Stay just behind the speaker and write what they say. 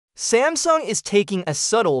Samsung is taking a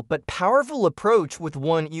subtle but powerful approach with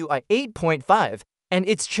One UI 8.5, and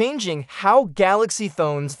it's changing how Galaxy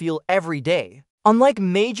phones feel every day. Unlike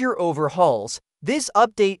major overhauls, this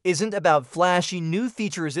update isn't about flashy new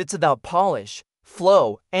features, it's about polish,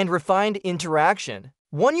 flow, and refined interaction.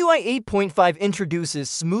 One UI 8.5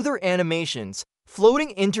 introduces smoother animations,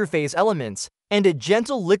 floating interface elements, and a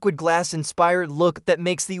gentle liquid glass-inspired look that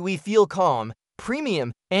makes the UI feel calm,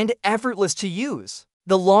 premium, and effortless to use.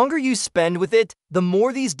 The longer you spend with it, the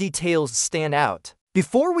more these details stand out.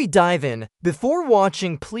 Before we dive in, before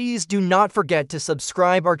watching, please do not forget to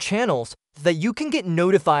subscribe our channels so that you can get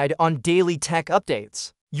notified on daily tech updates.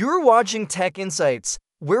 You're watching Tech Insights,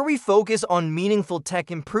 where we focus on meaningful tech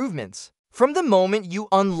improvements. From the moment you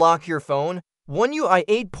unlock your phone, One UI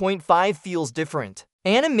 8.5 feels different.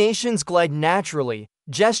 Animations glide naturally,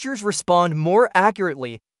 gestures respond more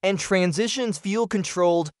accurately, and transitions feel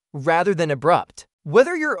controlled rather than abrupt.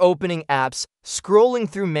 Whether you're opening apps, scrolling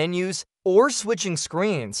through menus, or switching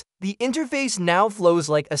screens, the interface now flows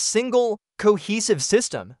like a single, cohesive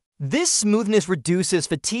system. This smoothness reduces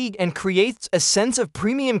fatigue and creates a sense of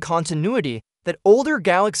premium continuity that older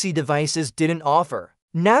Galaxy devices didn't offer.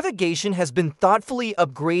 Navigation has been thoughtfully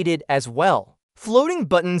upgraded as well. Floating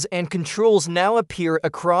buttons and controls now appear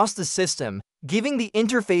across the system, giving the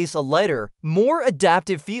interface a lighter, more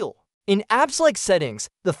adaptive feel. In apps like Settings,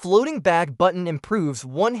 the floating back button improves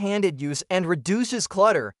one-handed use and reduces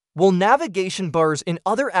clutter, while navigation bars in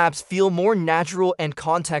other apps feel more natural and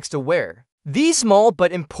context-aware. These small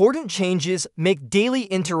but important changes make daily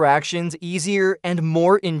interactions easier and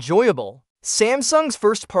more enjoyable. Samsung's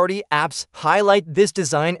first-party apps highlight this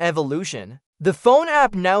design evolution. The phone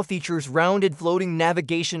app now features rounded floating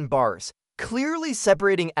navigation bars, clearly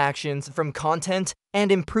separating actions from content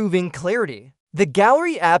and improving clarity. The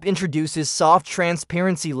Gallery app introduces soft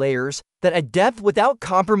transparency layers that add depth without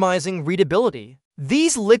compromising readability.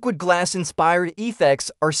 These liquid glass-inspired effects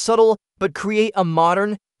are subtle but create a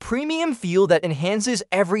modern, premium feel that enhances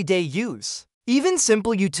everyday use. Even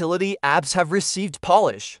simple utility apps have received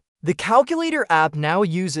polish. The Calculator app now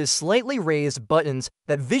uses slightly raised buttons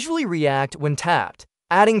that visually react when tapped,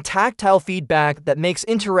 adding tactile feedback that makes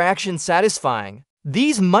interaction satisfying.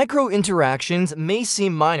 These micro-interactions may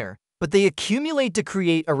seem minor, but they accumulate to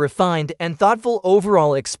create a refined and thoughtful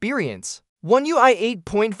overall experience. One UI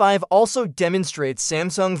 8.5 also demonstrates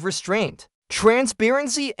Samsung's restraint.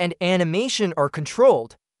 Transparency and animation are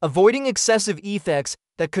controlled, avoiding excessive effects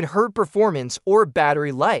that could hurt performance or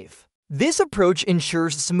battery life. This approach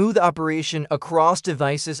ensures smooth operation across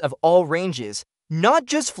devices of all ranges, not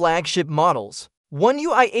just flagship models. One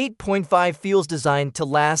UI 8.5 feels designed to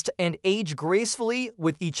last and age gracefully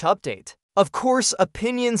with each update. Of course,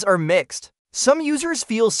 opinions are mixed. Some users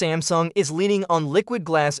feel Samsung is leaning on liquid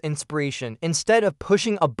glass inspiration instead of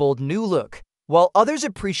pushing a bold new look, while others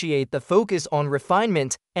appreciate the focus on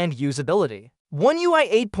refinement and usability. One UI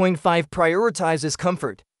 8.5 prioritizes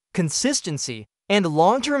comfort, consistency, and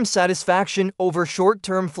long-term satisfaction over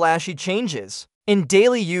short-term flashy changes. In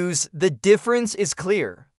daily use, the difference is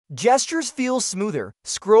clear. Gestures feel smoother,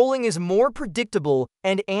 scrolling is more predictable,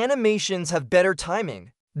 and animations have better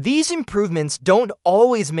timing. These improvements don't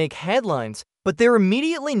always make headlines, but they're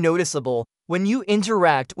immediately noticeable when you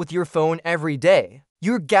interact with your phone every day.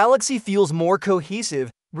 Your Galaxy feels more cohesive,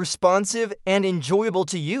 responsive, and enjoyable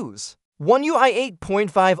to use. One UI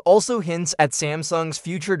 8.5 also hints at Samsung's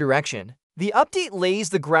future direction. The update lays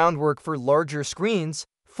the groundwork for larger screens,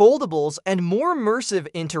 foldables, and more immersive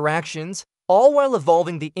interactions, all while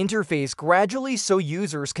evolving the interface gradually so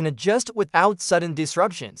users can adjust without sudden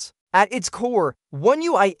disruptions. At its core, One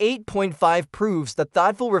UI 8.5 proves that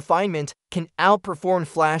thoughtful refinement can outperform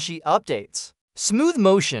flashy updates. Smooth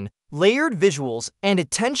motion, layered visuals, and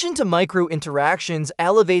attention to micro-interactions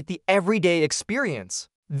elevate the everyday experience.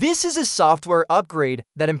 This is a software upgrade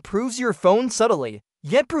that improves your phone subtly,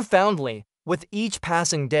 yet profoundly, with each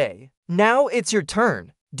passing day. Now it's your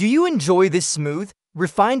turn. Do you enjoy this smooth,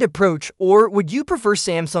 refined approach, or would you prefer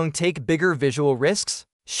Samsung take bigger visual risks?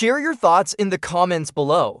 Share your thoughts in the comments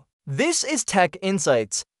below. This is Tech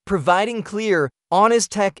Insights, providing clear,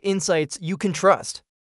 honest tech insights you can trust.